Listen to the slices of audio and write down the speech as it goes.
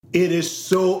It is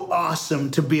so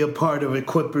awesome to be a part of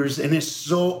Equippers, and it's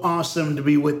so awesome to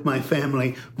be with my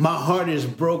family. My heart is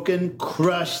broken,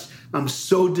 crushed. I'm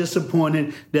so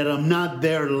disappointed that I'm not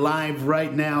there live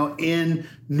right now in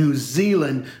New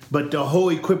Zealand, but the whole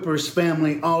Equippers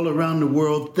family all around the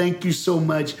world, thank you so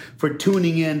much for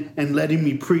tuning in and letting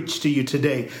me preach to you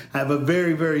today. I have a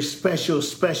very, very special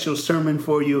sermon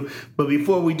for you. But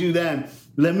before we do that,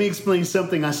 let me explain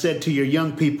something I said to your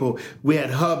young people. We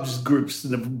had Hubs groups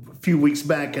a few weeks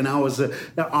back, and I was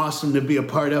awesome to be a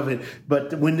part of it.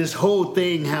 But when this whole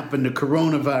thing happened, the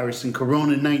coronavirus and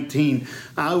Corona-19,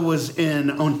 I was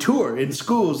on tour in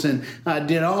schools, and I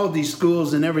did all these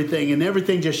schools and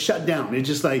everything just shut down. It's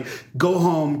just like, go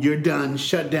home, you're done,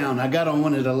 shut down. I got on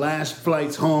one of the last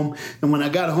flights home, and when I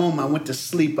got home, I went to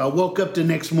sleep. I woke up the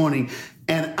next morning,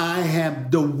 and I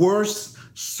had the worst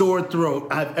sore throat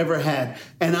I've ever had.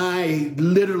 And I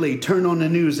literally turned on the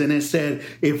news and it said,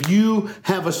 if you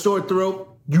have a sore throat,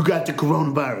 you got the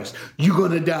coronavirus. You're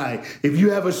going to die. If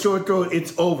you have a sore throat,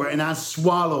 it's over. And I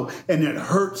swallow and it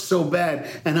hurts so bad.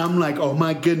 And I'm like, oh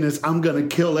my goodness, I'm going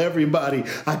to kill everybody.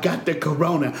 I got the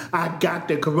corona. I got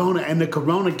the corona. And the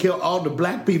corona killed all the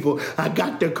black people. I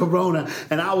got the corona.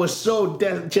 And I was so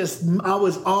I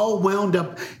was all wound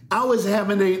up. I was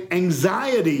having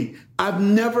anxiety. I've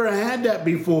never had that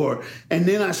before. And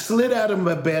then I slid out of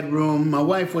my bedroom. My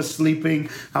wife was sleeping.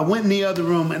 I went in the other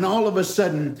room, and all of a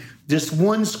sudden, just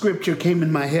one scripture came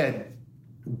in my head.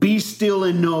 Be still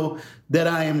and know that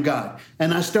I am God.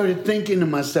 And I started thinking to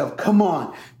myself, come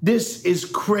on, this is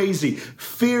crazy.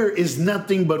 Fear is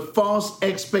nothing but false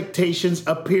expectations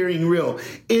appearing real.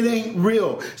 It ain't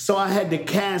real. So I had to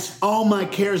cast all my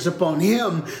cares upon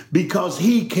him because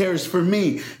he cares for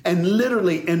me. And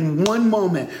literally in one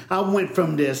moment, I went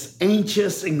from this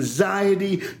anxious,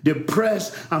 anxiety,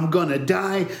 depressed, I'm going to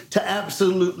die, to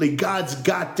absolutely God's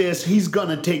got this. He's going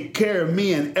to take care of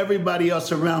me and everybody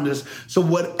else around us. So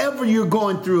whatever you're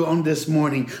going through on this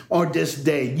morning or this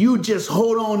day, you just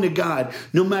hold on to God.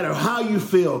 No matter how you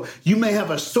feel, you may have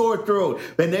a sore throat,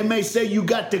 and they may say you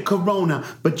got the corona,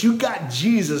 but you got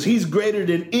Jesus. He's greater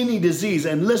than any disease.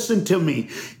 And listen to me,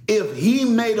 if he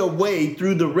made a way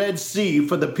through the Red Sea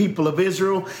for the people of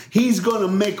Israel, he's going to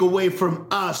make a way from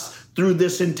us through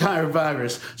this entire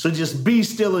virus. So just be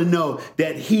still and know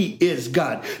that he is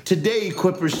God. Today,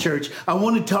 Equippers Church, I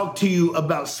want to talk to you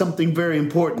about something very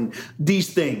important.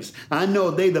 These things, I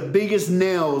know they're the biggest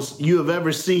nails you have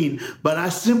ever seen, but I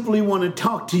simply want to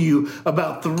talk to you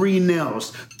about three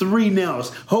nails.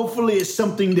 Hopefully it's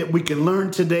something that we can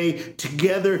learn today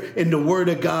together in the Word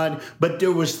of God. But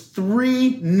there was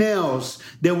three nails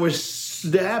that were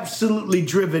absolutely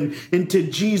driven into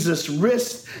Jesus'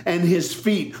 wrists and his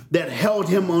feet that held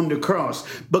him on the cross.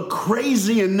 But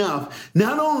crazy enough,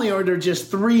 not only are there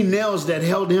just three nails that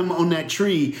held him on that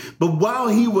tree, but while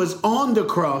he was on the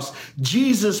cross,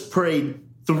 Jesus prayed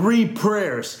three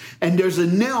prayers, and there's a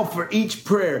nail for each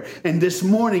prayer. And this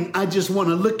morning, I just want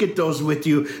to look at those with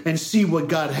you and see what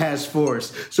God has for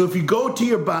us. So if you go to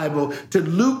your Bible to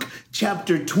Luke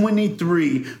chapter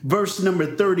 23, verse number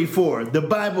 34, the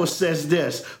Bible says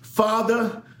this: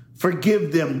 Father,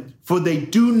 forgive them, for they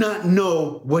do not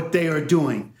know what they are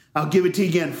doing. I'll give it to you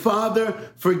again.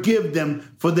 Father, forgive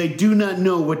them, for they do not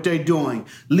know what they're doing.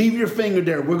 Leave your finger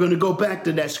there. We're going to go back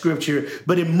to that scripture.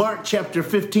 But in Mark chapter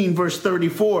 15, verse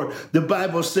 34, the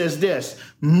Bible says this: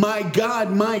 my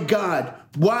God,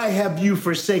 why have you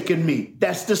forsaken me?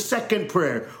 That's the second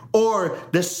prayer, or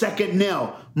the second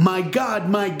nail. My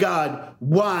God,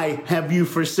 why have you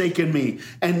forsaken me?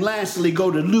 And lastly,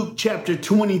 go to Luke chapter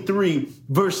 23,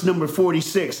 verse number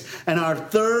 46. And our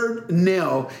third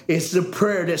nail is the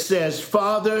prayer that says,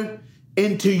 Father,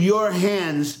 into your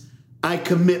hands I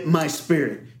commit my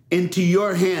spirit. Into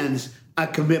your hands I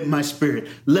commit my spirit.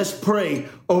 Let's pray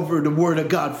over the word of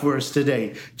God for us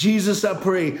today. Jesus, I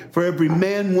pray for every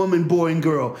man, woman, boy, and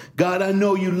girl. God, I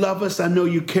know you love us. I know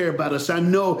you care about us. I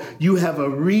know you have a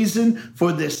reason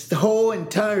for this whole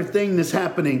entire thing that's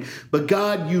happening. But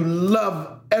God, you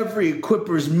love every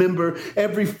Equippers member,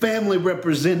 every family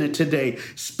represented today.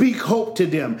 Speak hope to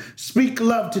them. Speak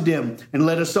love to them. And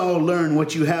let us all learn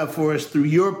what you have for us through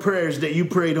your prayers that you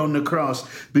prayed on the cross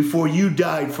before you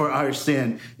died for our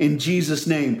sin. In Jesus'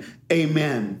 name,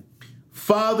 amen.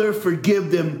 Father,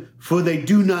 forgive them, for they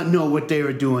do not know what they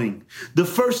are doing. The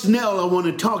first nail I want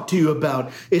to talk to you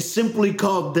about is simply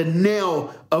called the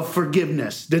nail of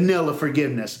forgiveness. The nail of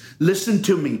forgiveness. Listen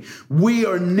to me. We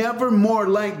are never more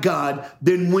like God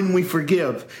than when we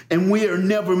forgive. And we are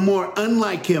never more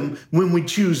unlike him when we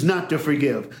choose not to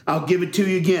forgive. I'll give it to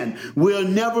you again. We are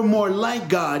never more like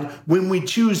God when we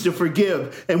choose to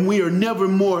forgive. And we are never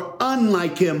more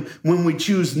unlike him when we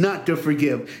choose not to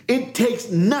forgive. It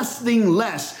takes nothing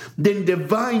less than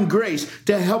divine grace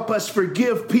to help us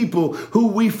forgive people who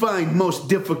we find most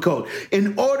difficult.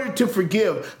 In order to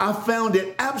forgive, I found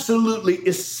it absolutely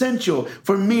essential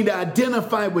for me to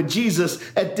identify with Jesus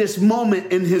at this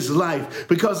moment in his life,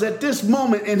 because at this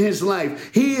moment in his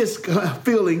life, he is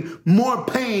feeling more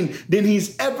pain than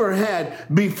he's ever had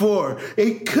before.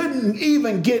 It couldn't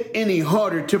even get any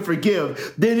harder to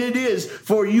forgive than it is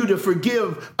for you to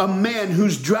forgive a man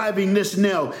who's driving this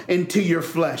nail into your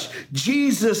flesh.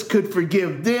 Jesus could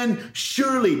forgive then,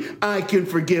 surely I can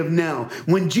forgive now.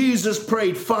 When Jesus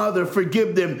prayed, Father,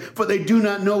 forgive them, for they do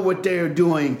not know what they are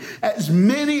doing. As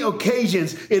many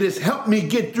occasions, it has helped me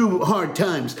get through hard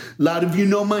times. A lot of you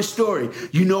know my story.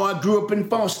 You know I grew up in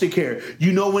foster care.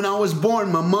 You know when I was born,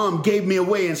 my mom gave me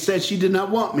away and said she did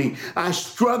not want me. I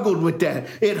struggled with that.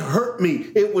 It hurt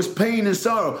me. It was pain and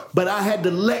sorrow, but I had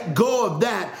to let go of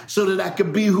that so that I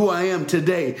could be who I am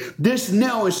today. This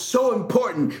nail is so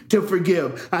important to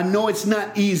forgive. I know it's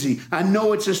not easy. I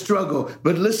know it's a struggle,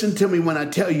 but listen to me when I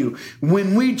tell you,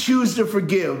 when we choose to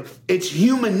forgive, it's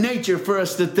human nature for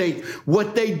us to think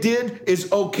what they did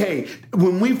is okay.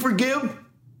 When we forgive,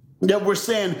 that we're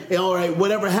saying, all right,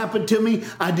 whatever happened to me,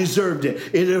 I deserved it.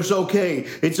 It is okay.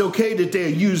 It's okay that they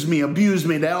used me, abused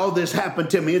me, that all this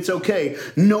happened to me. It's okay.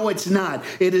 No, it's not.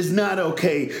 It is not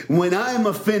okay. When I am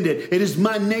offended, it is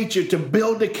my nature to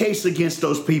build a case against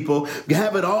those people,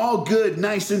 have it all good,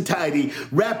 nice and tidy,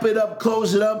 wrap it up,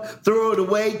 close it up, throw it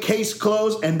away, case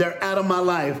closed, and they're out of my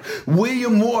life.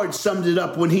 William Ward summed it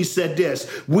up when he said this: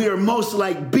 we are most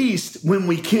like beasts when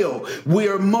we kill. We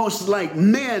are most like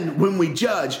men when we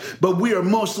judge. But we are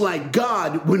most like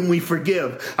God when we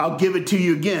forgive. I'll give it to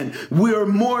you again. We are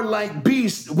more like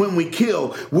beasts when we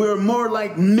kill. We're more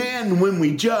like men when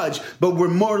we judge, but we're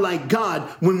more like God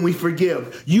when we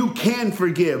forgive. You can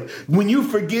forgive. When you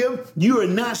forgive, you are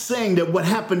not saying that what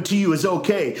happened to you is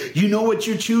okay. You know what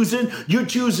you're choosing? You're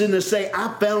choosing to say,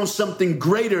 I found something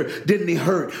greater than the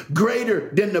hurt, greater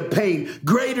than the pain,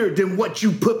 greater than what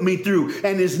you put me through.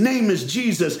 And his name is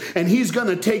Jesus, and he's going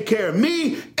to take care of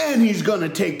me, and he's going to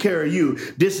take care of you.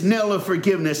 This nail of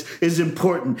forgiveness is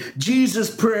important.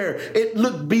 Jesus' prayer, it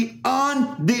looked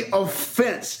beyond the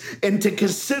offense and to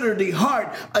consider the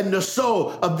heart and the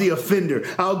soul of the offender.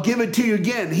 I'll give it to you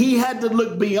again. He had to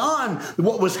look beyond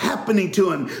what was happening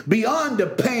to him, beyond the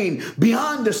pain,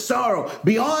 beyond the sorrow,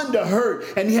 beyond the hurt,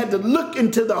 and he had to look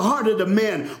into the heart of the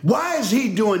man. Why is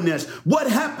he doing this?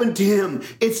 What happened to him?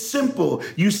 It's simple.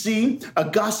 You see, a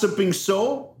gossiping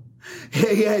soul,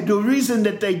 the reason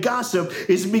that they gossip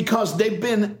is because they've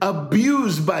been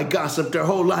abused by gossip their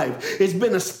whole life. It's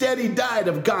been a steady diet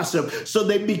of gossip, so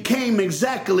they became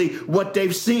exactly what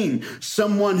they've seen.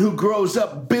 Someone who grows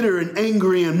up bitter and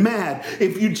angry and mad.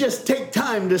 If you just take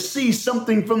time to see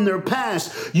something from their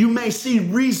past, you may see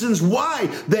reasons why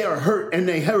they are hurt and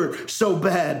they hurt so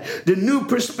bad. The new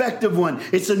perspective one,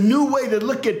 it's a new way to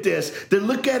look at this, to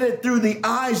look at it through the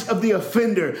eyes of the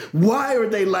offender. Why are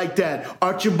they like that?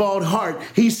 Archibald Hart,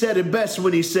 he said it best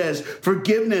when he says,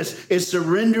 forgiveness is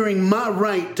surrendering my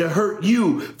right to hurt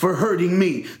you for hurting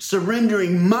me.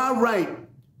 Surrendering my right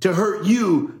to hurt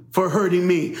you for hurting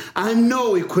me. I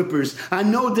know, equippers, I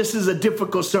know this is a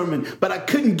difficult sermon, but I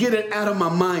couldn't get it out of my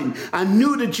mind. I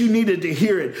knew that you needed to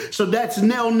hear it. So that's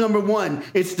nail number one.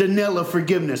 It's the nail of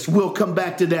forgiveness. We'll come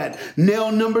back to that.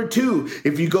 Nail number two,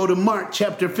 if you go to Mark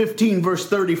chapter 15, verse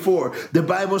 34, the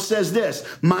Bible says this: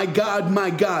 my God,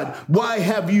 why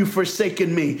have you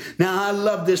forsaken me? Now, I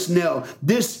love this nail.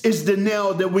 This is the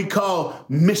nail that we call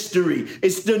mystery.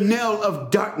 It's the nail of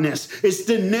darkness. It's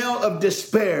the nail of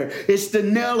despair. It's the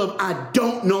nail of I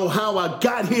don't know how I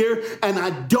got here, and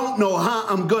I don't know how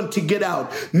I'm going to get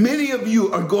out. Many of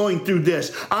you are going through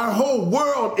this. Our whole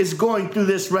world is going through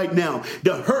this right now.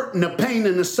 The hurt and the pain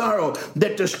and the sorrow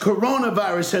that this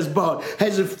coronavirus has brought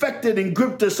has affected and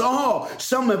gripped us all.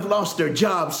 Some have lost their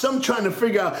jobs. Some trying to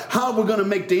figure out how we're going to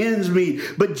make the ends meet.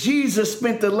 But Jesus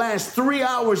spent the last 3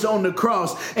 hours on the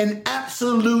cross in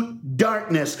absolute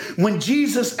darkness. When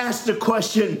Jesus asked the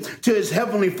question to his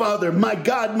heavenly Father, my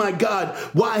God,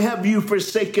 why Why have you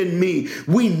forsaken me?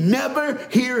 We never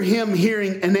hear him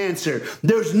hearing an answer.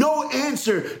 There's no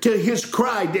answer to his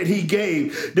cry that he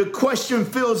gave. The question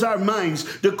fills our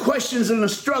minds. The questions and the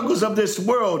struggles of this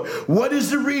world. What is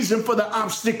the reason for the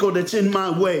obstacle that's in my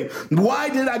way? Why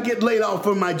did I get laid off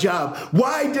from my job?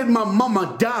 Why did my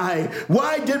mama die?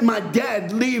 Why did my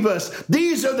dad leave us?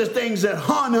 These are the things that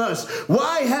haunt us.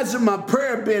 Why hasn't my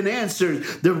prayer been answered?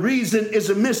 The reason is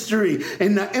a mystery.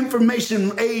 In the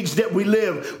information age that we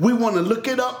live, we want to look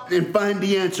it up and find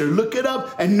the answer. Look it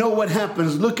up and know what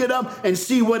happens. Look it up and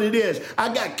see what it is.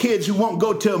 I got kids who won't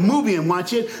go to a movie and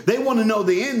watch it. They want to know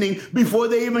the ending before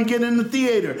they even get in the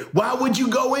theater. Why would you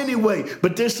go anyway?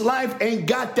 But this life ain't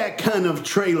got that kind of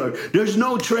trailer. There's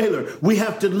no trailer. We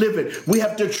have to live it. We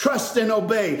have to trust and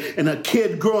obey. And a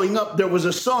kid growing up, there was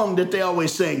a song that they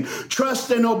always sang, trust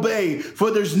and obey,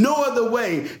 for there's no other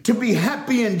way to be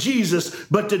happy in Jesus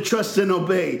but to trust and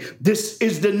obey. This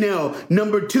is the nail.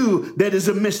 Number 2, that is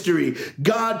a mystery.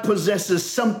 God possesses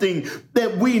something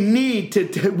that we need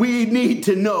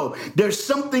to know. There's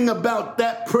something about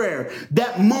that prayer,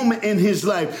 that moment in his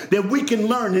life that we can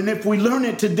learn. And if we learn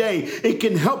it today, it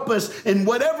can help us in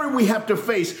whatever we have to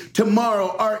face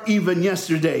tomorrow or even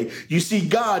yesterday. You see,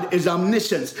 God is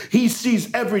omniscient. He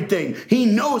sees everything. He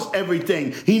knows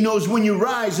everything. He knows when you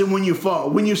rise and when you fall,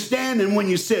 when you stand and when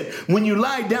you sit, when you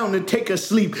lie down and take a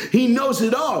sleep. He knows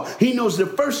it all. He knows the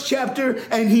first chapter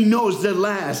and he knows the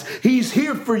last. He's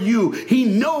here for you. He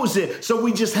knows it. So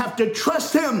we just have to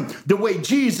trust him the way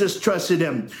Jesus trusted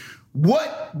him.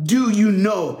 What do you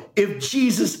know if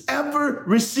Jesus ever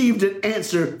received an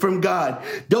answer from God?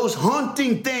 Those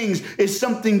haunting things is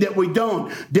something that we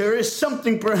don't. There is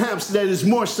something perhaps that is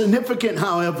more significant,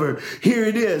 however. Here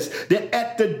it is, that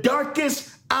at the darkest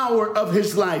hour of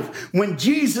his life, when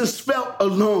Jesus felt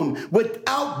alone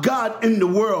without God in the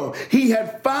world, he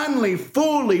had finally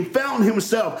fully found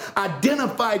himself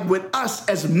identified with us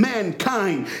as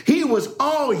mankind. He was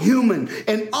all human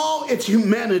in all its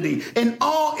humanity, in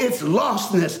all its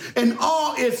lostness, in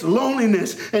all its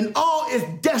loneliness, and all its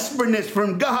desperateness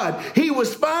from God. He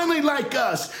was finally like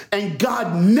us, and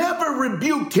God never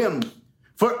rebuked him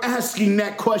for asking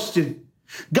that question.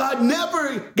 God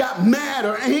never got mad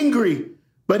or angry.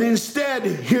 But instead,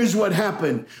 here's what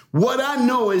happened. What I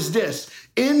know is this.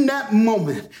 In that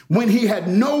moment, when he had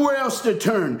nowhere else to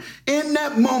turn, in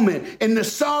that moment, in the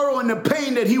sorrow and the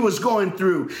pain that he was going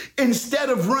through, instead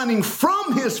of running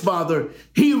from his father,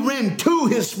 he ran to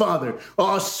his father.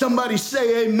 Oh, somebody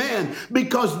say amen.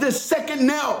 Because this second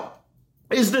nail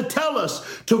is to tell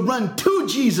us to run to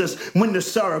Jesus when the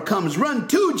sorrow comes. Run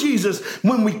to Jesus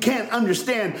when we can't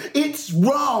understand. It's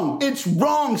wrong. It's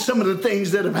wrong, some of the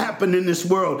things that have happened in this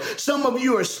world. Some of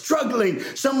you are struggling.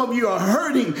 Some of you are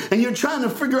hurting, and you're trying to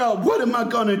figure out, what am I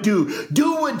going to do?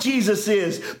 Do what Jesus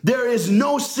is. There is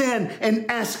no sin in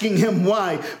asking him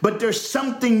why, but there's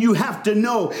something you have to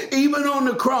know. Even on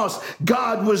the cross,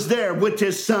 God was there with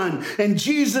his son, and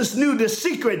Jesus knew the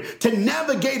secret to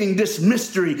navigating this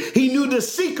mystery. He knew the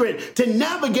secret to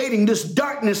navigating this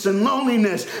darkness and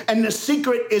loneliness. And the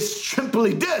secret is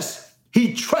simply this.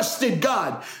 He trusted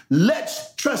God.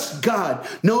 Let's trust God.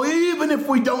 No, even if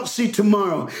we don't see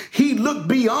tomorrow, he looked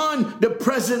beyond the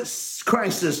present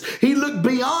crisis. He looked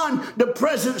beyond the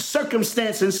present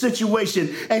circumstance and situation,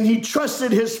 and he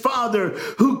trusted his Father,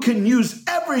 who can use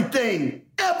everything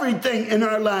in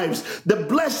our lives, the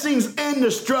blessings and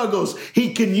the struggles.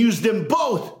 He can use them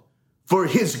both for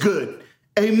his good.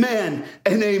 Amen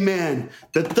and amen.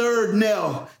 The third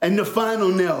nail and the final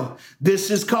nail. This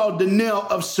is called the nail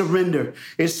of surrender.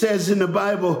 It says in the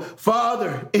Bible,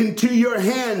 Father, into your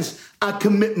hands I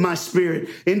commit my spirit.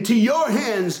 Into your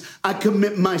hands I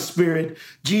commit my spirit.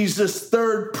 Jesus'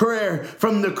 third prayer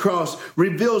from the cross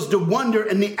reveals the wonder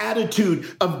and the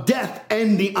attitude of death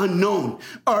and the unknown,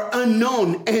 or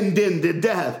unknown and then the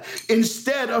death.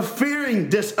 Instead of fearing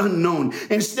this unknown,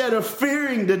 instead of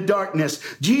fearing the darkness,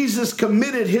 Jesus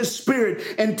committed his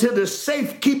spirit into the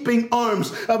safekeeping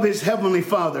arms of his heavenly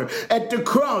Father. At the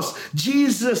cross,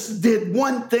 Jesus did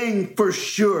one thing for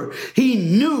sure. He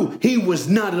knew he was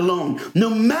not alone. No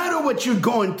matter what you're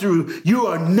going through, you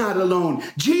are not alone.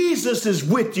 Jesus is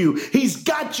with you. He's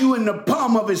got you in the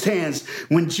palm of his hands.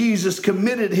 When Jesus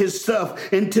committed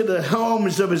himself into the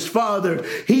arms of his Father,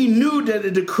 he knew that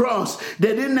at the cross,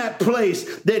 that in that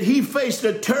place, that he faced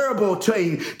a terrible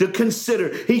thing to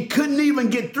consider. He couldn't even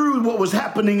get through what was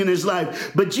happening in his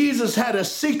life. But Jesus had a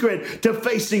secret to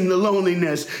facing the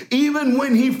loneliness. Even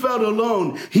when he felt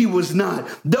alone, he was not.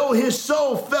 Though his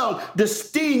soul felt the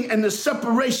sting and the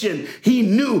separation prison, he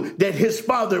knew that his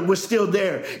Father was still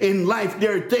there. In life,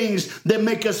 there are things that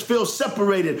make us feel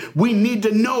separated. We need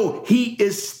to know he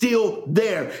is still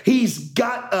there. He's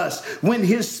got us. When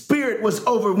his spirit was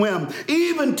overwhelmed,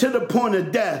 even to the point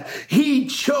of death, he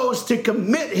chose to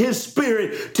commit his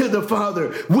spirit to the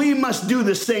Father. We must do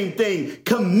the same thing.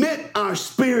 Commit our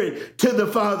spirit to the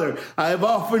Father. I've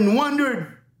often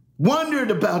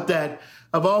wondered about that.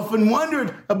 I've often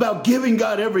wondered about giving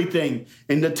God everything.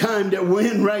 In the time that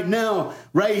we're in right now,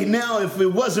 if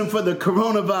it wasn't for the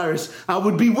coronavirus, I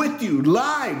would be with you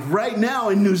live right now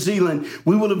in New Zealand.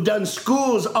 We would have done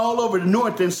schools all over the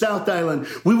North and South Island.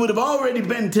 We would have already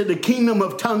been to the Kingdom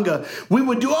of Tonga. We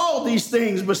would do all these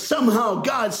things, but somehow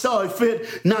God saw it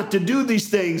fit not to do these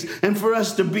things and for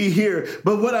us to be here.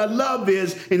 But what I love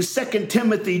is in 2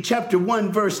 Timothy chapter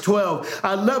 1, verse 12,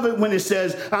 I love it when it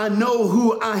says, I know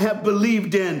who I have believed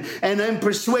in, and I'm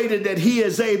persuaded that he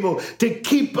is able to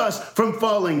keep us from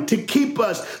falling, to keep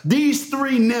us. These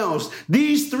three nails,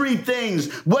 these three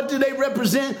things, what do they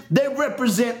represent? They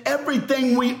represent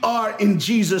everything we are in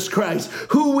Jesus Christ,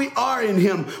 who we are in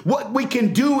him, what we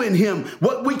can do in him,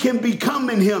 what we can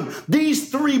become in him. These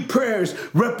three prayers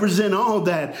represent all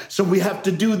that. So we have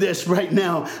to do this right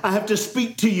now. I have to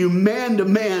speak to you man to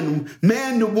man,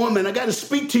 man to woman. I got to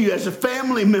speak to you as a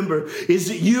family member. Is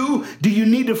it you? Do you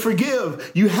need to forgive?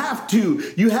 You have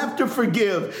to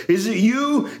forgive. Is it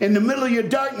you in the middle of your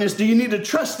darkness? Do you need to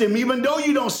trust him even though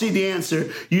you don't see the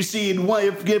answer? You see,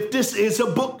 if this is a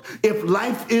book, if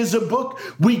life is a book,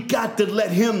 we got to let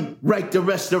him write the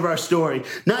rest of our story.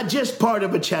 Not just part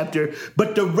of a chapter,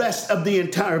 but the rest of the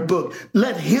entire book.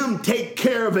 Let him take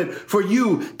care of it for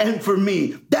you and for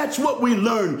me. That's what we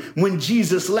learned when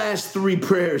Jesus' last three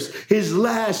prayers, his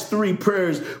last three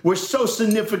prayers were so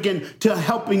significant to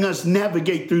helping us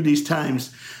navigate through these times.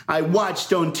 I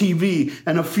watched on TV,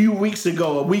 and a few weeks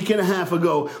ago, a week and a half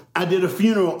ago, I did a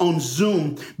funeral on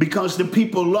Zoom because the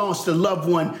people lost a loved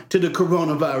one to the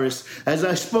coronavirus. As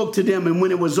I spoke to them, and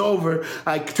when it was over,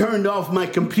 I turned off my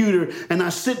computer and I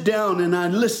sit down and I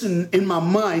listen in my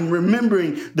mind,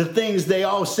 remembering the things they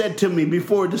all said to me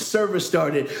before the service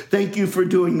started. Thank you for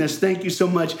doing this. Thank you so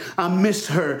much. I miss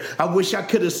her. I wish I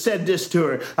could have said this to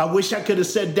her. I wish I could have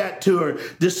said that to her.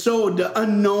 The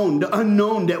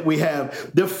unknown that we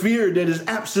have, the fear that is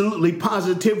absolutely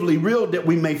positively real that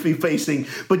we may be facing.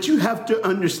 But you have to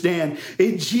understand,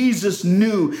 Jesus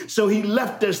knew, so he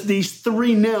left us these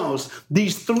three nails,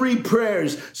 these three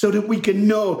prayers, so that we can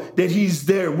know that he's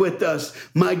there with us.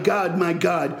 My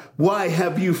God, why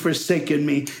have you forsaken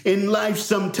me? In life,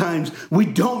 sometimes we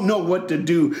don't know what to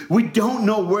do. We don't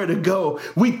know where to go.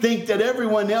 We think that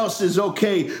everyone else is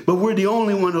okay, but we're the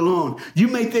only one alone. You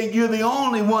may think you're the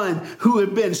only one who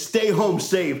have been stay home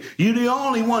safe. You're the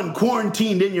only one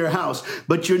quarantined in your house,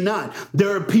 but you're not.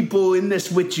 There are people in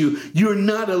this with you. You're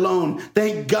not alone.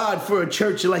 Thank God for a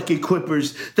church like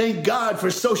Equippers. Thank God for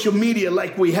social media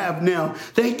like we have now.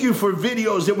 Thank you for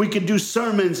videos that we can do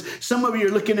sermons. Some of you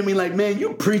are looking at me like, man,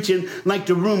 you're preaching like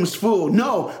the room's full.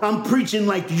 No, I'm preaching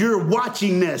like you're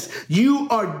watching this. You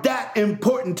are that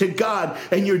important to God,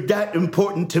 and you're that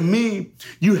important to me.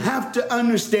 You have to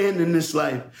understand in this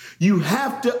life, you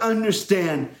have to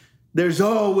understand there's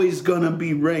always going to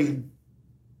be rain.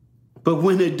 But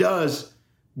when it does,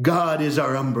 God is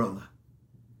our umbrella.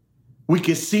 We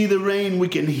can see the rain, we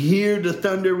can hear the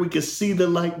thunder, we can see the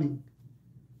lightning,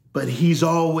 but he's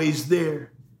always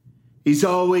there. He's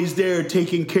always there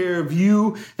taking care of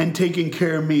you and taking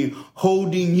care of me,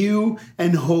 holding you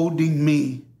and holding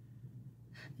me.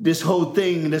 This whole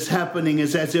thing that's happening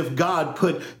is as if God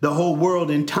put the whole world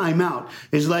in timeout.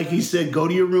 It's like he said, go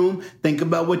to your room, think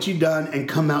about what you've done, and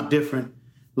come out different.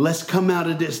 Let's come out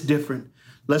of this different.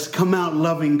 Let's come out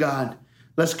loving God.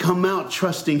 Let's come out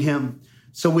trusting him.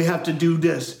 So we have to do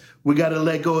this. We got to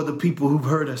let go of the people who've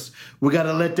hurt us. We got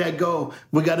to let that go.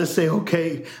 We got to say,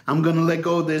 okay, I'm going to let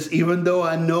go of this, even though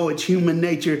I know it's human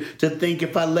nature to think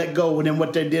if I let go, then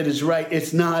what they did is right.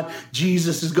 It's not.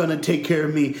 Jesus is going to take care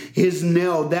of me. His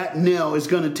nail, that nail is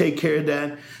going to take care of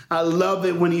that. I love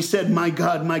it when he said, my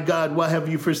God, why have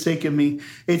you forsaken me?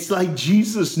 It's like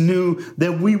Jesus knew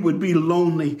that we would be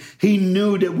lonely. He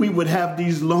knew that we would have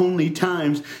these lonely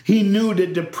times. He knew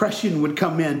that depression would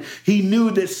come in. He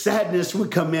knew that sadness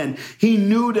would come in. He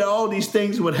knew that all these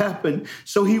things would happen.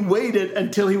 So he waited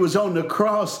until he was on the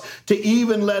cross to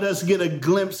even let us get a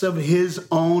glimpse of his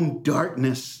own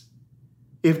darkness.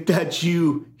 If that's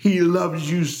you, he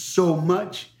loves you so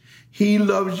much. He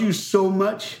loves you so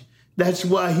much. That's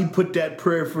why he put that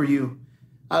prayer for you.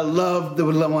 I love the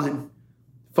one.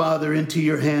 Father, into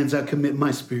your hands I commit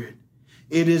my spirit.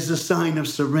 It is a sign of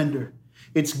surrender.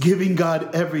 It's giving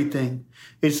God everything.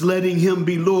 It's letting him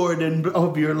be Lord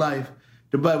of your life.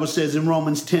 The Bible says in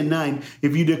Romans 10:9,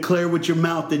 if you declare with your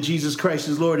mouth that Jesus Christ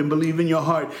is Lord and believe in your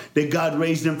heart that God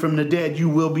raised him from the dead, you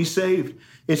will be saved.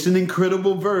 It's an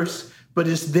incredible verse, but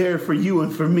it's there for you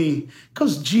and for me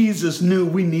because Jesus knew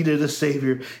we needed a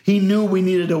Savior. He knew we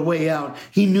needed a way out.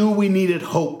 He knew we needed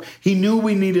hope. He knew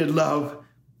we needed love.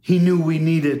 He knew we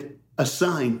needed a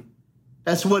sign.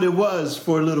 That's what it was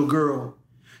for a little girl.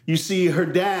 You see, her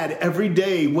dad every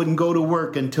day wouldn't go to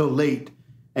work until late.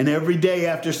 And every day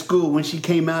after school, when she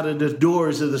came out of the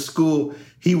doors of the school,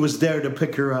 he was there to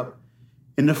pick her up.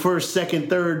 In the first, second,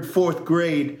 third, fourth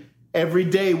grade, every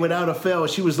day without a fail,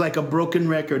 she was like a broken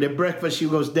record. At breakfast, she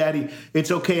goes, Daddy,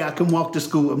 it's okay. I can walk to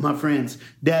school with my friends.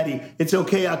 Daddy, it's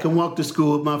okay. I can walk to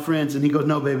school with my friends. And he goes,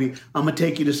 no, baby, I'm going to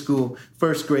take you to school.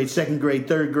 First grade, second grade,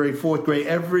 third grade, fourth grade.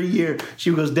 Every year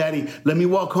she goes, Daddy, let me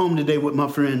walk home today with my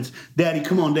friends. Daddy,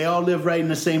 come on. They all live right in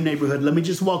the same neighborhood. Let me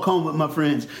just walk home with my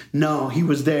friends. No, he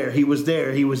was there. He was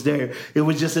there. He was there. It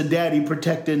was just a daddy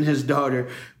protecting his daughter.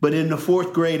 But in the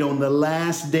fourth grade, on the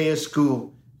last day of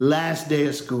school,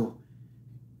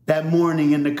 that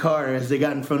morning in the car, as they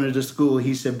got in front of the school,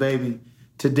 he said, baby,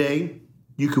 today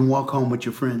you can walk home with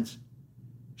your friends.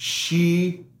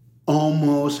 She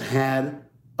almost had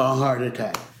a heart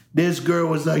attack. This girl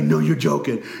was like, no, you're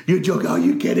joking. You're joking. Are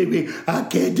you kidding me? I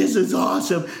can't. This is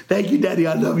awesome. Thank you, Daddy.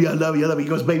 I love you. I love you. I love you. He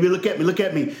goes, baby, look at me. Look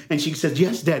at me. And she says,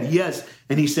 yes, Daddy, yes.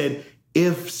 And he said,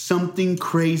 if something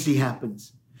crazy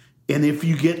happens and if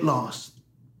you get lost,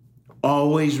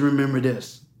 always remember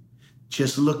this.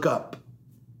 Just look up.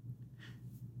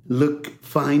 Look,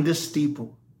 find a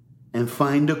steeple and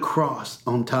find a cross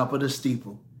on top of the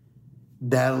steeple.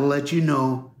 That'll let you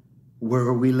know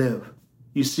where we live.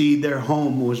 You see, their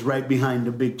home was right behind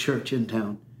the big church in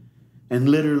town. And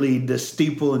literally the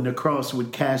steeple and the cross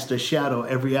would cast a shadow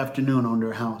every afternoon on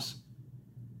their house.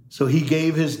 So he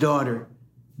gave his daughter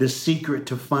the secret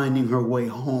to finding her way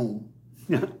home.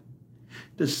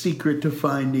 The secret to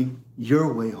finding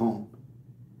your way home.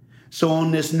 So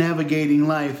on this navigating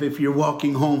life, if you're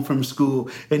walking home from school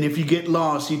and if you get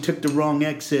lost, you took the wrong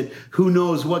exit, who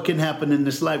knows what can happen in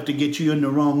this life to get you in the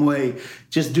wrong way.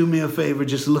 Just do me a favor.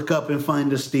 Just look up and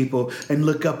find a steeple and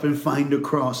look up and find a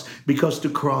cross because the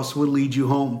cross will lead you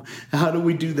home. How do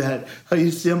we do that?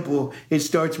 It's simple. It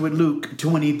starts with Luke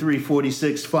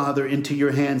 23:46. Father, into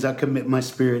your hands I commit my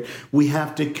spirit. We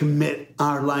have to commit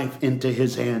our life into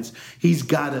his hands. He's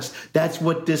got us. That's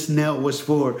what this nail was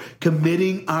for.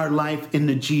 Committing our life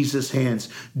into Jesus' hands.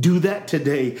 Do that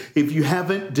today. If you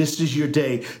haven't, this is your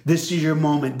day. This is your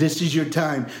moment. This is your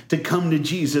time to come to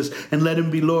Jesus and let him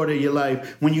be Lord of your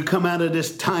life. When you come out of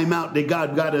this timeout that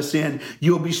God got us in,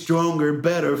 you'll be stronger,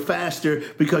 better, faster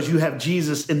because you have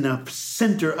Jesus in the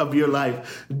center of your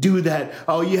life. Do that.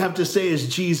 All you have to say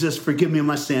is, Jesus, forgive me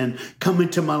my sin. Come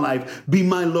into my life. Be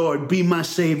my Lord. Be my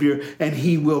Savior. And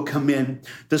he will come in.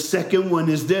 The second one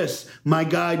is this. My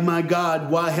God,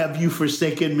 why have you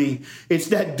forsaken me? It's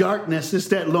that darkness. It's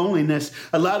that loneliness.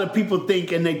 A lot of people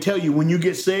think and they tell you when you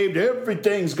get saved,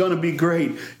 everything's going to be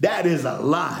great. That is a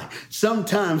lie.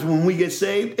 Sometimes when we get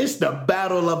saved, it's the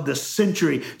battle of the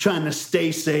century trying to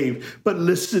stay saved. But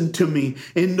listen to me.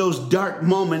 In those dark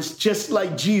moments, just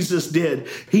like Jesus did,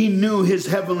 he knew his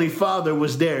heavenly Father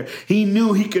was there. He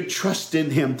knew he could trust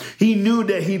in him. He knew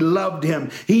that he loved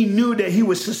him. He knew that he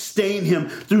would sustain him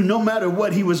through no matter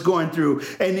what he was going through.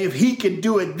 And if he could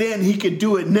do it then, he could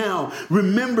do it now.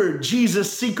 Remember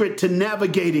Jesus' secret to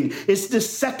navigating. It's the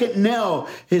second nail.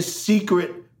 His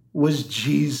secret was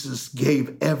Jesus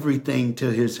gave everything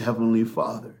to his heavenly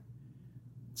Father.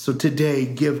 So today,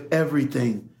 give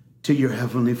everything to your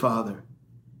heavenly Father.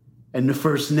 And the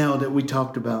first nail that we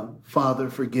talked about, Father,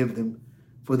 forgive them,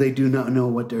 for they do not know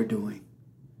what they're doing.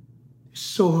 It's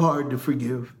so hard to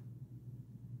forgive.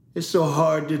 It's so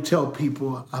hard to tell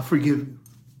people, I forgive you.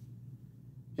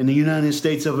 In the United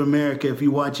States of America, if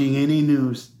you're watching any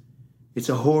news, it's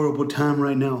a horrible time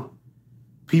right now.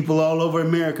 People all over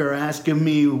America are asking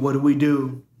me, what do we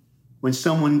do when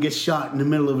someone gets shot in the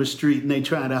middle of a street and they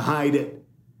try to hide it?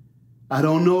 I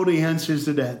don't know the answers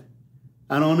to that.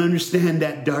 I don't understand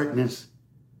that darkness,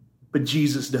 but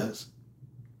Jesus does.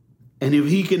 And if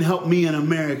he can help me in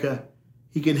America,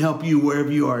 he can help you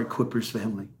wherever you are, Equippers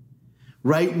family.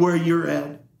 Right where you're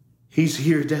at, he's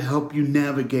here to help you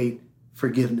navigate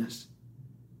forgiveness.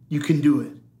 You can do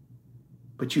it,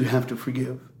 but you have to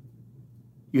forgive.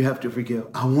 You have to forgive.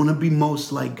 I want to be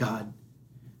most like God.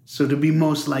 So to be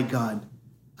most like God,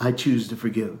 I choose to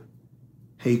forgive.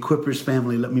 Hey, Equippers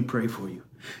family, let me pray for you.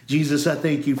 Jesus, I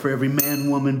thank you for every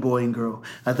man, woman, boy, and girl.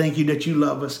 I thank you that you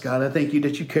love us, God. I thank you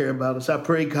that you care about us. I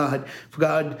pray, God,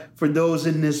 for those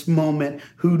in this moment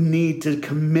who need to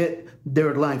commit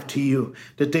their life to you,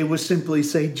 that they would simply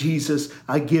say, Jesus,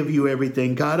 I give you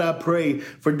everything. God, I pray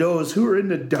for those who are in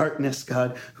the darkness,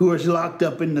 God, who are locked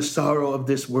up in the sorrow of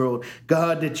this world.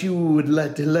 God, that you would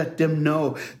let them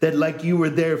know that like you were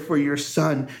there for your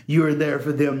son, you are there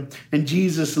for them. And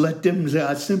Jesus, let them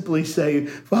simply say,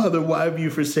 Father, why have you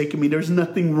forsaken me? There's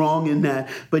nothing wrong in that.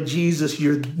 But Jesus,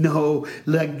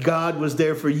 like God was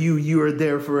there for you, you are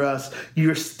there for us.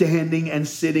 You're standing and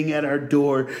sitting at our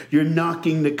door. You're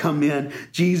knocking to come in.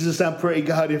 Jesus, I pray,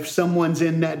 God, if someone's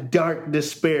in that dark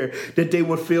despair, that they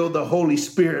would feel the Holy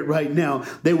Spirit right now.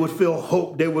 They would feel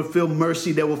hope. They would feel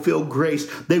mercy. They would feel grace.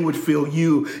 They would feel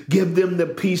you. Give them the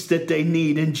peace that they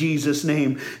need in Jesus'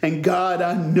 name. And God,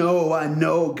 I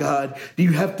know, God,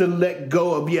 you have to let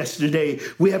go of yesterday.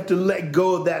 We have to let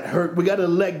go of that hurt. We got to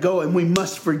let go, and we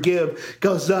must forgive.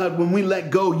 Because God, when we let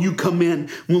go, you come in.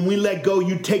 When we let go,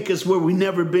 you take us where we've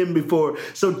never been before.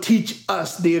 So teach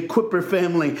us, the Equipper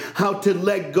family, how to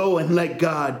let go and let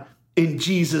God. In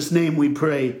Jesus' name we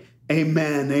pray.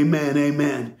 Amen, amen,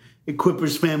 amen.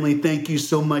 Equippers family, thank you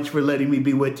so much for letting me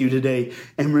be with you today.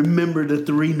 And remember the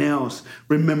 3 nails.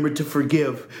 Remember to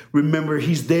forgive. Remember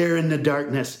he's there in the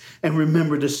darkness. And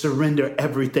remember to surrender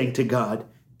everything to God.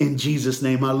 In Jesus'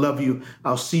 name, I love you.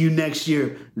 I'll see you next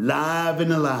year, live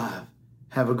and alive.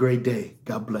 Have a great day.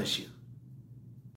 God bless you.